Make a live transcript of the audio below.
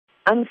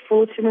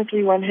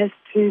unfortunately one has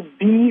to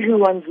be who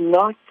one's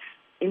not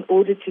in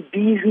order to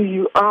be who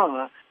you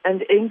are.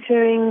 And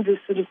entering the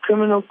sort of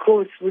criminal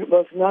courts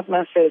was not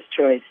my first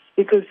choice,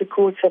 because the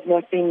courts have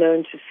not been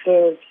known to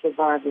serve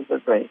survivors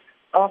of rape.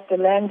 After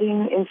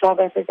landing in South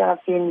Africa,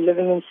 I've been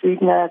living in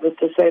Sweden. I have a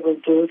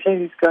disabled daughter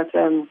who's got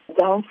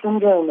Down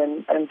syndrome,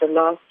 and the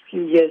last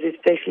few years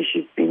especially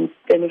she's been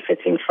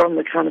benefiting from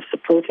the kind of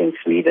support in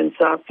Sweden,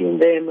 so I've been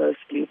there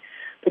mostly.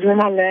 But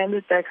when I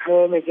landed back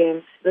home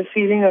again, the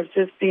feeling of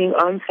just being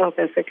on South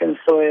African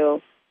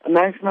soil,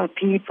 amongst my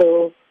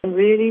people, and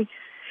really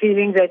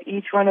feeling that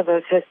each one of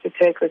us has to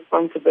take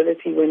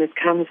responsibility when it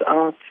comes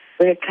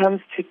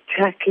to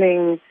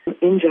tackling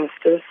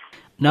injustice.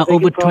 Now,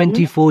 over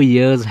 24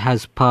 years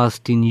has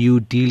passed in you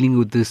dealing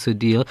with this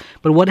ordeal,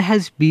 but what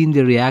has been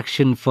the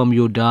reaction from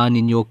Jordaan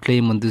in your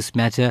claim on this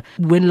matter?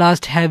 When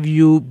last have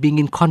you been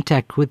in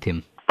contact with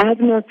him? I have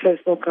no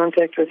personal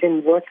contact with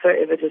him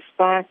whatsoever,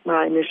 despite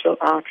my initial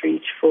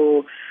outreach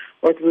for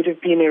what would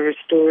have been a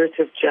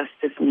restorative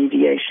justice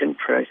mediation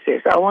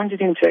process. I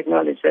wanted him to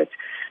acknowledge that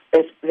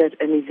an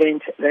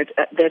event,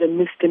 that a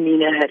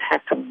misdemeanor had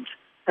happened.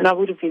 And I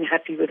would have been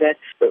happy with that.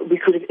 But we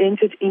could have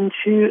entered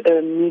into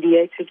a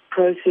mediated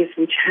process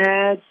which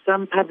had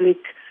some public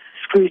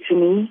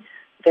scrutiny,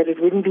 that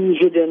it wouldn't be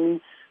hidden,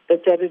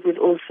 but that it would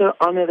also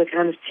honor the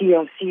kind of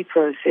TRC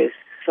process.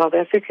 South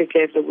Africa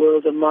gave the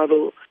world a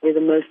model where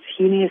the most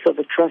heinous of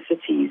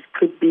atrocities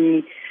could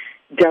be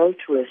dealt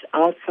with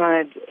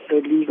outside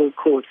the legal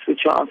courts,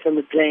 which are often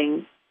the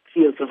playing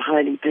fields of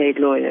highly paid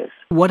lawyers.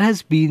 What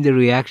has been the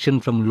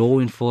reaction from law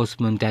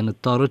enforcement and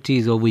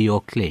authorities over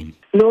your claim?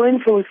 Law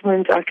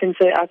enforcement, I can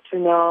say up to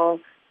now,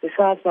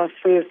 besides my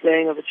first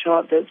laying of the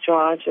charge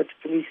at the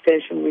police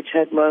station, which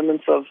had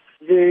moments of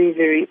very,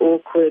 very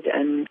awkward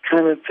and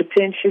kind of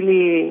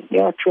potentially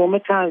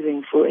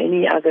traumatizing for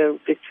any other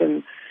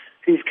victim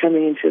who's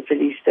coming into a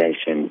police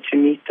station, to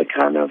meet the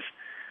kind of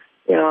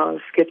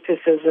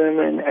skepticism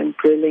and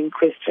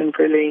question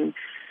grilling.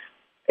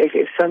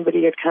 If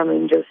somebody had come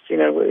in just, in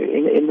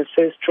the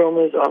first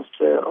traumas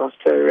after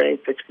a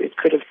rape, it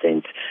could have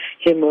sent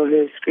him or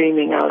her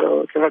screaming out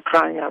or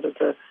crying out of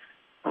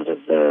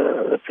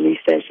the police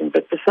station.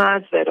 But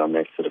besides that, on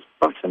that sort of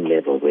bottom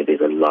level where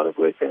there's a lot of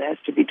work that has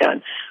to be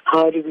done,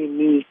 how do we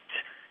meet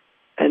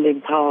and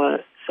empower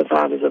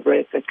survivors of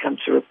rape that come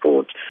to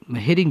report?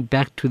 Heading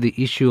back to the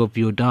issue of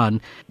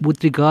Jordaan,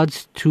 with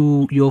regards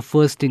to your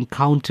first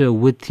encounter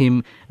with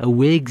him,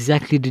 where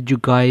exactly did you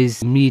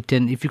guys meet?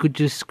 And if you could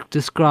just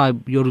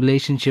describe your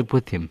relationship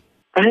with him.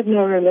 I had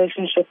no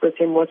relationship with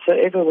him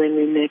whatsoever when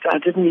we met. I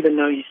didn't even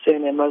know his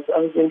surname. I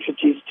was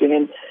introduced to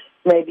him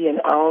maybe an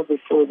hour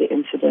before the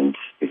incident,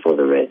 before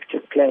the rape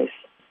took place.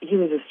 He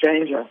was a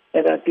stranger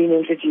that I'd been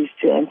introduced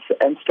to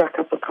and struck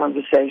up a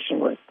conversation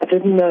with. I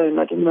didn't know him.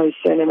 I didn't know his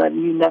surname. I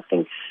knew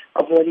nothing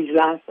of what his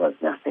life was,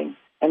 nothing.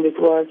 And it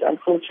was,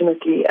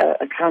 unfortunately,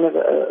 a kind of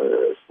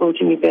a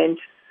sporting event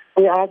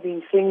where I'd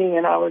been singing,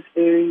 and I was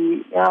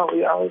we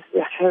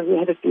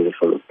had a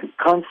beautiful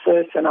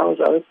concert, and I was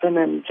open,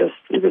 and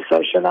we were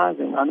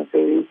socializing on a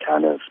very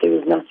kind of, there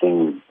was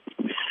nothing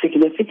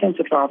significant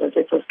about it.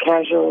 It was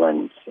casual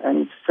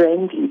and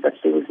friendly, but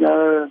there was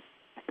no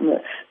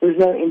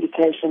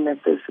indication that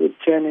this would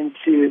turn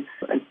into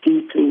a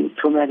deeply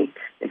traumatic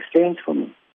experience for me.